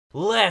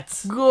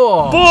Let's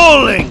Go!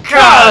 bowling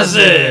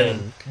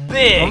cousin!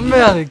 Big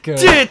America!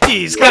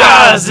 titties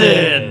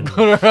cousin!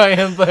 Go to right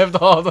and left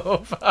auto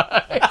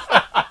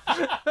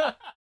 5.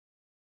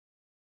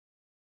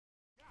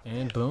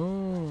 And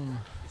boom.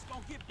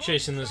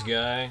 Chasing this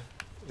guy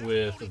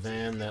with a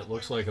van that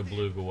looks like a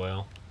beluga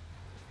whale.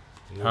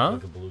 Huh?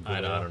 Like a beluga I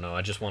whale. don't know.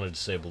 I just wanted to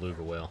say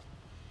beluga whale.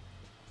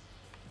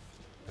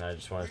 I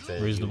just want to say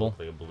Reasonable.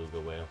 you look like a beluga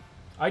whale.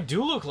 I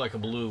do look like a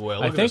beluga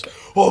whale. I Look at think. this.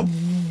 Oh.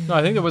 No,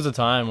 I think there was a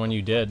time when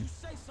you did.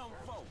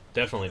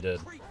 Definitely did.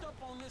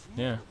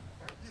 Yeah.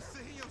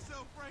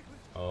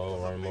 Oh,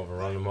 run him over,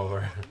 run him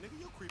over.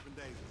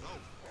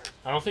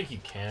 I don't think you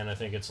can. I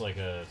think it's like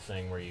a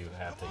thing where you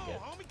have to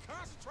get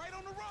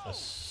a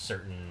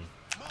certain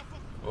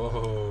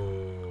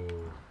Oh.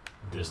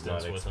 distance Not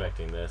with him.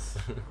 expecting this.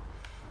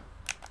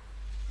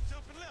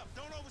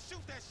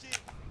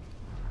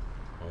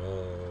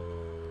 Oh.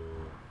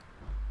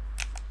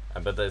 I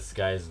bet this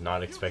guy's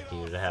not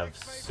expecting you to have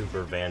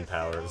super van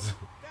powers.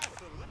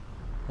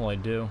 Well, I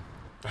do.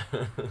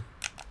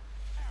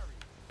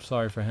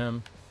 Sorry for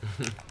him.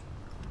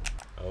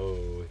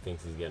 Oh, he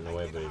thinks he's getting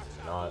away, but he's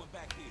not.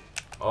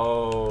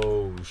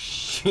 Oh,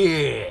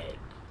 shit!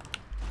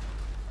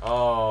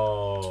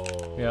 Oh.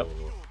 Yep.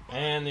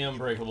 And the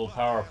unbreakable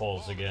power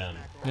poles again.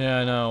 Yeah,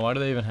 I know. Why do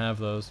they even have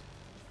those?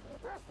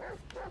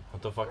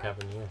 What the fuck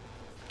happened here?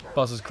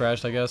 Buses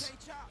crashed, I guess.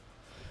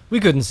 We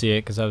couldn't see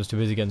it because I was too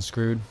busy getting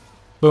screwed.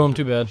 Boom,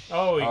 too bad.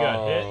 Oh, he got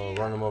Oh,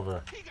 run him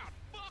over.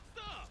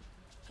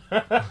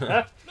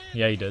 hit.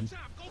 Yeah, he did.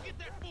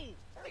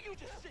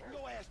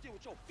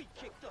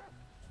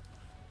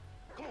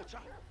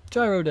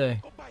 Gyro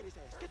day.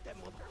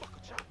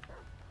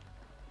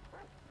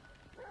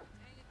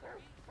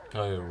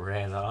 Oh, he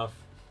ran off.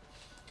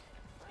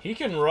 He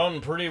can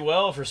run pretty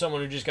well for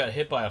someone who just got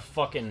hit by a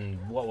fucking,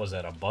 what was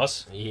that, a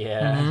bus?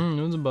 Yeah.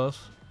 It was a bus.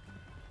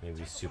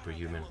 Maybe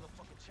superhuman.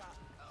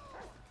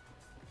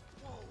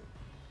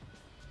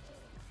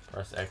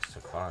 Press X to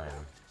climb.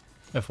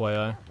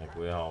 FYI, Like,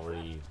 we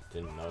already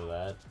didn't know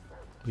that.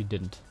 we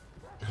didn't.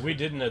 We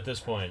didn't at this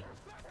point.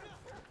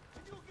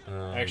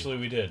 Actually,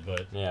 we did,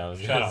 but yeah, I was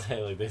shut gonna up.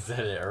 say, like, they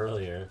said it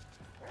earlier.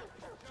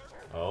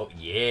 Oh,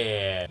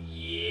 yeah.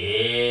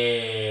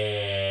 Yeah.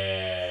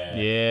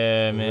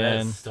 Yeah,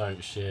 man. That's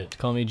stunt shit.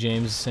 Call me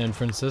James San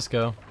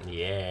Francisco.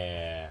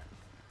 Yeah.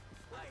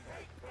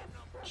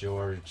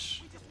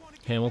 George.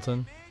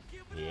 Hamilton.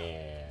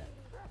 Yeah.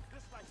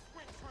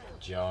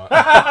 John.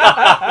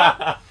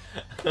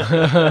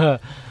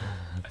 That's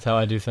how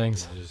I do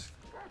things. Just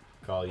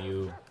call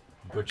you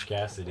Butch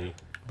Cassidy.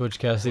 Butch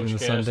Cassidy and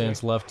the Cassidy.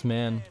 Sundance Left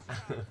Man.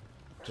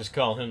 Just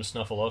call him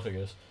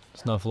Snuffleupagus.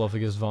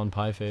 Snuffleupagus Von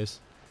Pieface.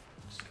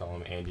 Just call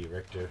him Andy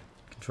Richter.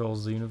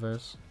 Controls the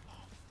universe.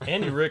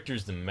 Andy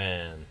Richter's the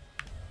man.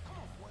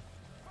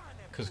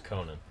 Cause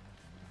Conan.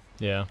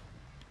 Yeah.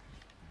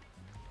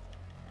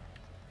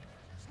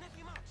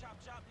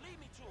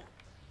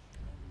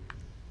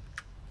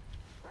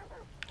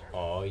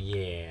 Oh,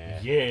 yeah.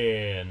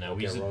 Yeah, now Don't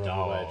he's get a run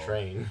over by dog. a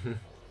train.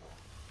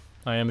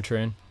 I am a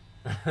train.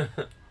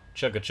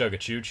 Chugga chugga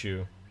choo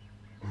choo.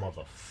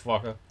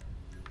 Motherfucker.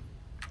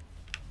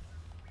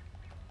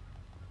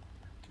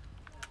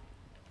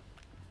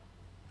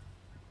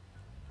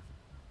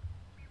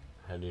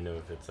 How do you know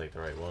if it's like the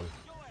right one?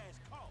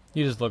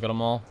 You just look at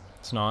them all.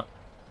 It's not.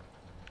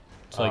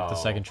 It's like the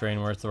Oh. second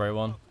train where it's the right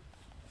one.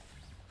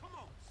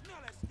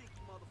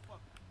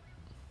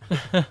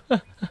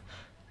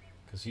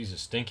 Cause he's a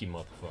stinky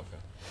motherfucker.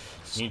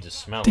 You need to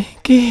smell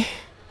Dinky.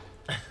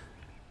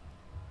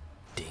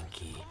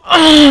 Dinky.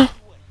 him.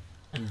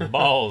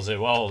 Ballsy,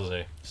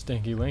 ballsy.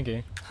 Stinky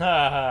Winky.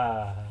 Ha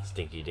ha.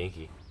 Stinky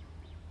Dinky.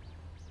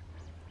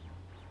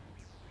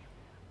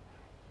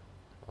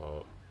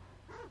 Oh.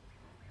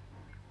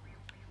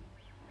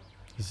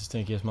 He's the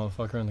stinkiest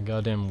motherfucker in the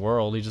goddamn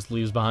world. He just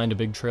leaves behind a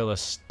big trail of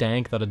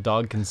stank that a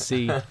dog can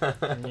see.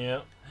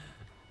 Yep.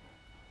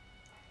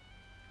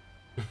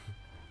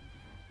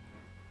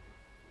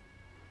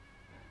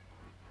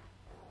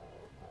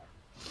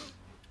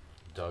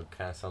 Dog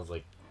kind of sounds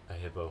like a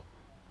hippo.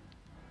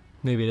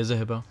 Maybe it is a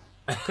hippo.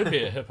 Could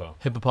be a hippo.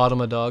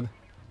 Hippopotama dog.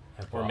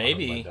 Or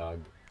maybe- My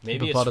dog.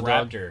 Maybe it's Hippopotami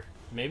dog. raptor.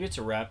 Maybe it's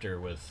a raptor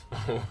with.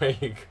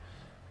 Wait.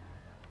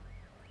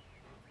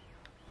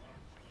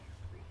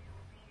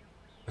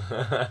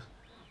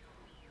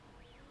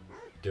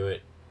 Do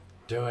it.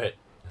 Do it.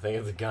 I think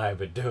it's a guy,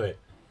 but do it.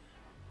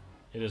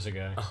 It is a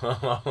guy.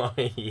 Oh,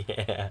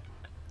 yeah.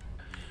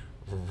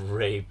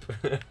 Rape.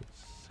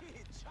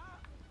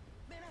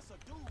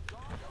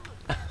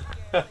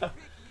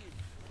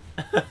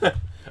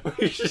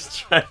 We're just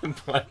trying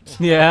to punch.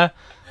 Yeah.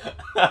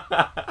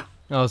 I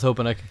was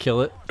hoping I could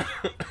kill it.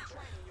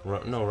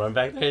 Run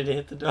back there to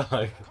hit the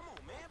dog.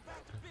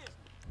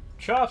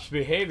 Chop's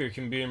behavior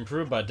can be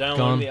improved by Gone.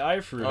 downloading the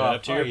iFruit Oh,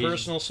 app to your fuck, he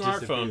personal just smartphone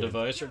disappeared.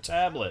 device or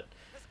tablet.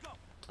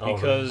 Oh,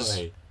 Because-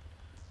 right.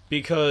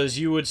 Because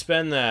you would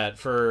spend that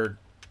for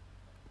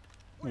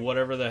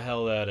whatever the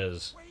hell that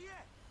is.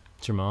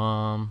 It's your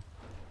mom.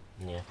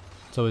 Yeah,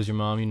 It's always your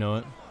mom, you know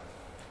it.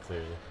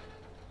 clearly.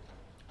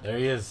 There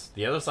he is.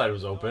 The other side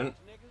was open.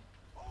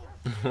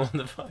 What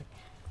the fuck?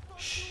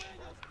 Shh.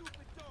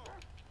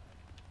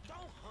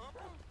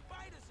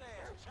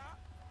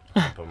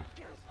 Hump him.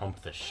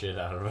 Hump the shit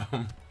out of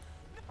him.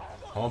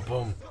 Hump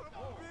him.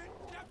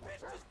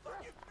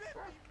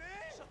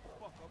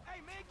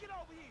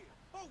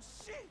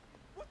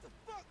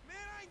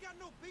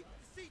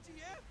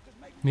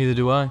 Neither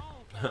do I.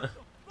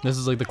 This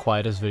is like the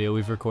quietest video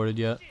we've recorded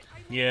yet.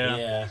 Yeah.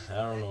 Yeah, I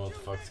don't know what the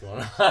fuck's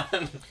going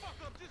on.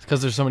 It's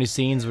because there's so many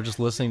scenes, we're just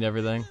listening to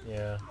everything.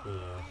 Yeah.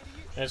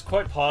 And it's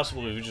quite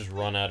possible we would just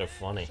run out of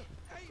funny.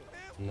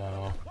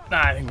 No,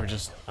 Nah, I think I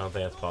don't think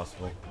that's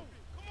possible.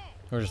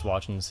 we're just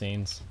watching the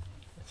scenes.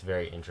 It's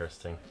very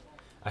interesting.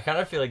 I kind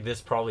of feel like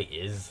this probably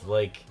is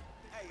like,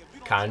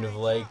 kind of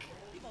like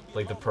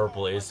the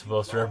purple is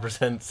supposed to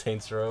represent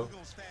Saints Row.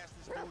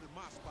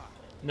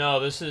 No,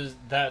 this is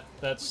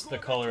that's the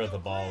color of the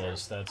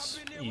ballas. That's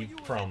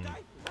from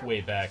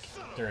way back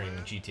during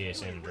GTA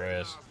San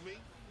Andreas.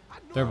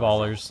 They're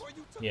ballers.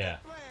 Yeah.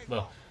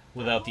 Well,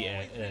 without the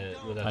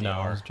without I the know, I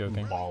R, was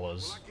joking.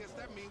 ballas.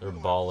 They're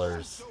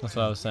ballers. That's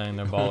what I was saying,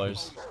 they're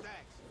ballers.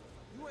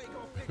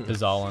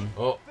 Bizallin.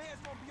 Oh,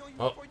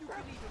 oh.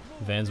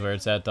 Van's where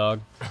it's at, dog.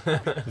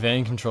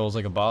 Van controls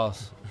like a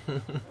boss.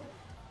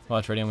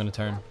 Watch, ready? I'm gonna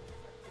turn.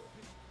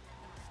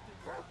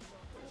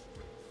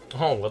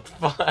 Oh, what the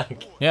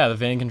fuck? Yeah, the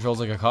van controls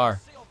like a car.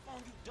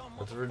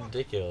 That's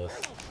ridiculous.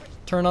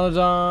 Turn on a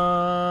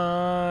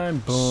dime.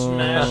 Boom.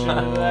 Smash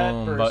into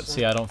that But person.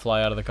 see, I don't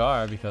fly out of the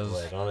car because,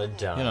 Right on a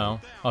dime. you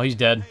know. Oh, he's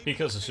dead.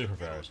 Because of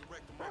superpowers.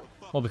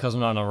 Well, because I'm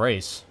not in a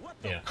race.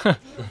 Yeah.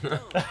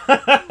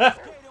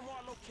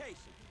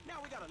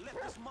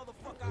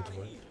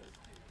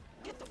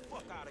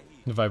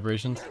 The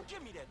vibrations.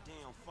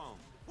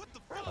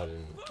 I don't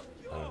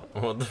know.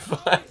 What the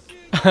fuck?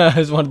 I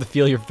just wanted to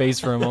feel your face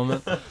for a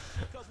moment.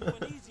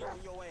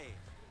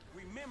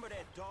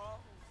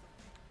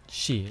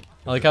 Shit.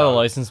 I like how the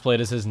license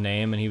plate is his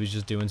name and he was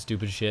just doing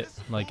stupid shit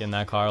like in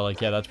that car.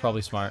 Like, yeah, that's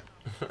probably smart.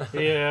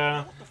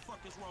 Yeah.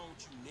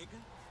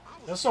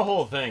 That's the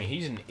whole thing.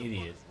 He's an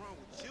idiot.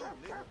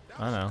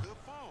 I know.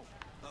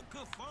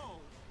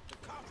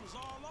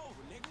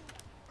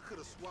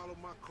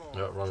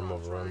 Oh, run him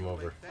over, run him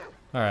over.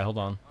 Alright, hold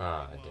on.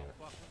 Ah, damn it.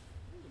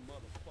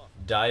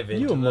 Dive You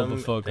into a them,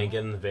 motherfucker. then get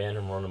in the van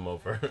and run them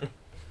over.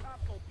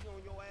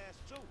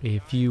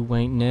 If you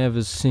ain't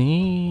never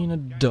seen a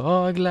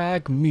dog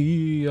like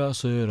me, I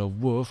said a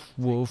woof,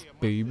 woof,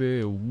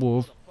 baby,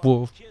 woof,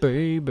 woof,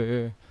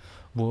 baby,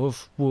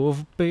 woof,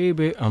 woof,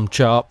 baby. I'm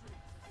Chop.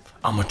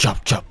 I'm a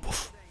chop, chop,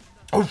 woof.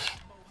 Oof.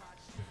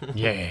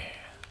 Yeah.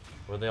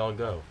 Where'd they all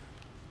go?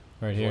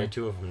 Right There's only here.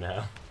 2 of them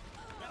now.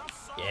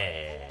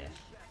 Yeah.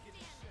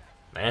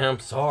 Man, I'm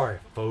sorry,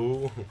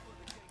 fool.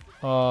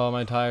 Oh,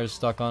 my tire's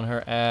stuck on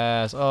her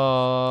ass.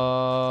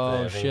 Oh,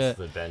 I think it's shit.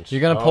 the bench. You're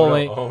gonna Oh, pull no.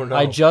 me. Oh, no.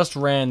 I just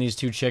ran these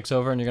 2 chicks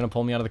over and you're gonna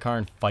pull me out of the car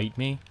and fight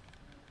me?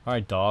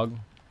 Alright, dog.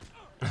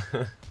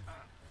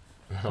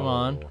 Come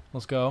on. Oh,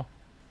 Let's go.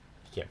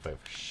 you can't fight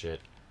for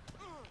shit.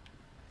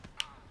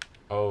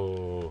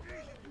 Oh.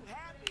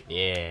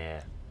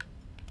 Yeah.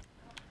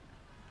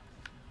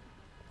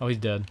 Oh, he's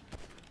dead.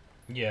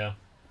 Yeah.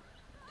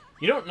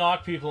 You don't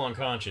knock people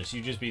unconscious.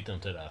 You just beat them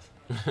to death.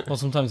 Well,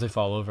 sometimes they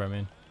fall over, I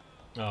mean.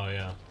 Oh,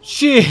 yeah.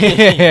 Shit!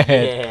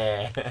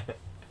 Yeah.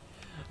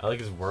 I like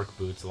his work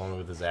boots along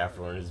with his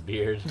afro and his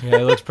beard. Yeah,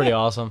 it looks pretty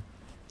awesome.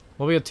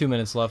 Well, we got 2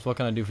 minutes left. What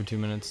can I do for 2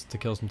 minutes to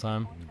kill some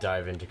time?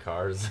 Dive into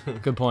cars.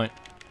 Good point.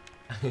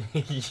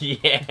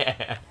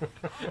 Yeah.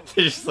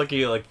 They just look at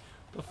you like,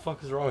 what the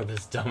fuck is wrong with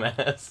this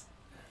dumbass?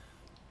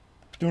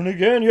 Doing it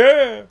again,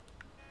 yeah!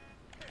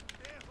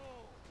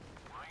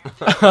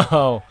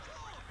 Oh.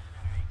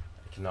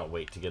 I cannot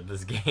wait to get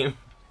this game.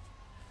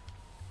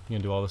 You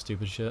gonna do all the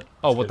stupid shit?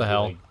 Oh, what It's the gonna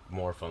hell? be, like,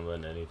 more fun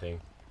than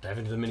anything. Dive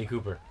into the Mini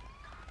Cooper.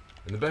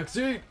 In the back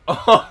seat.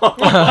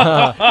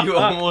 You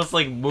almost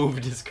like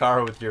moved his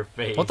car with your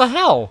face. What the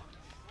hell?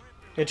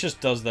 It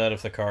just does that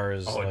if the car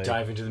is Oh, like...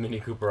 dive into the Mini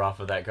Cooper off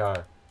of that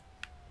car.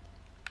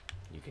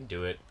 You can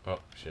do it. Oh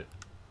shit.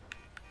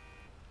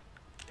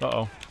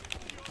 Uh-oh.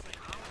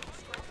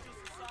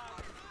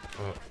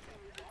 Oh.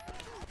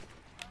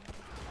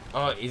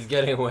 Oh, he's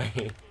getting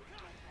away.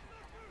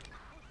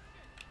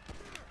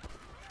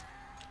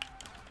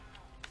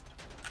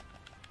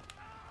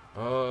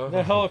 Oh.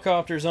 The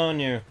helicopter's on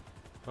you.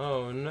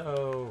 Oh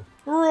no.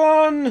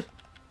 Run!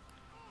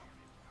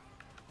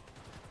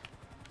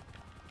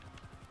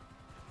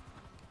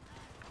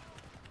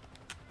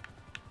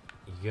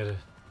 You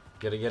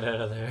gotta get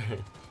out of there.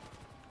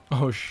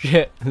 Oh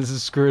shit. This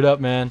is screwed up,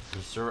 man.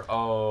 You sure?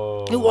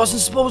 Oh. It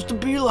wasn't supposed to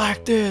be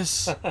like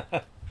this.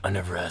 I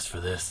never asked for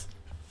this.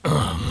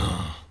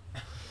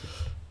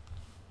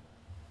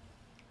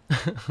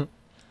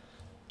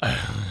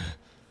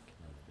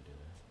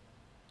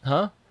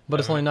 Huh? But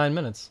it's only 9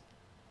 minutes.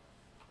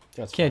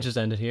 That's Can't just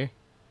end it here.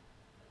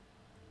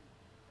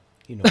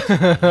 You know.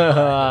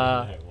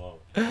 Alright, well,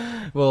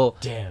 Well,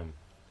 damn.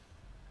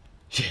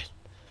 shit.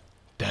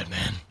 Dead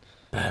man.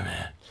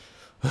 Batman.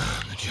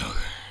 The Joker.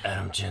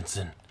 Adam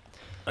Jensen.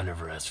 I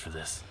never asked for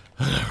this.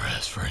 I never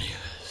asked for any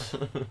of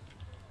this.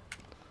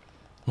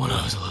 When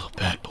I was a little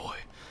bat boy,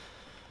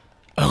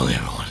 I only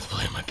ever wanted to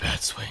play in my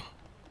bat swing.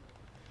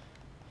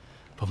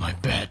 But my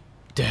bat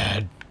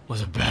dad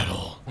was a bat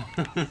hole.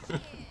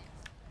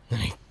 And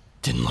he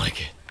didn't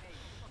like it.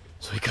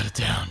 So he cut it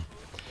down.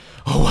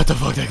 Oh, what the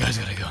fuck? That guy's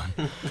got a gun.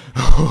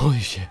 Holy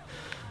shit.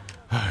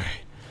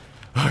 Alright.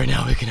 Alright,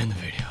 now we can end the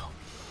video.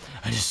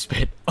 I just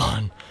spit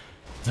on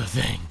the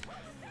thing.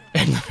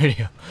 End the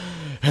video.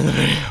 End the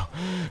video.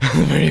 End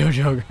the video,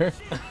 Joker.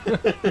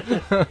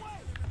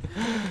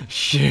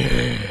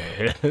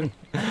 Shit.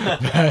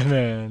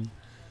 Batman.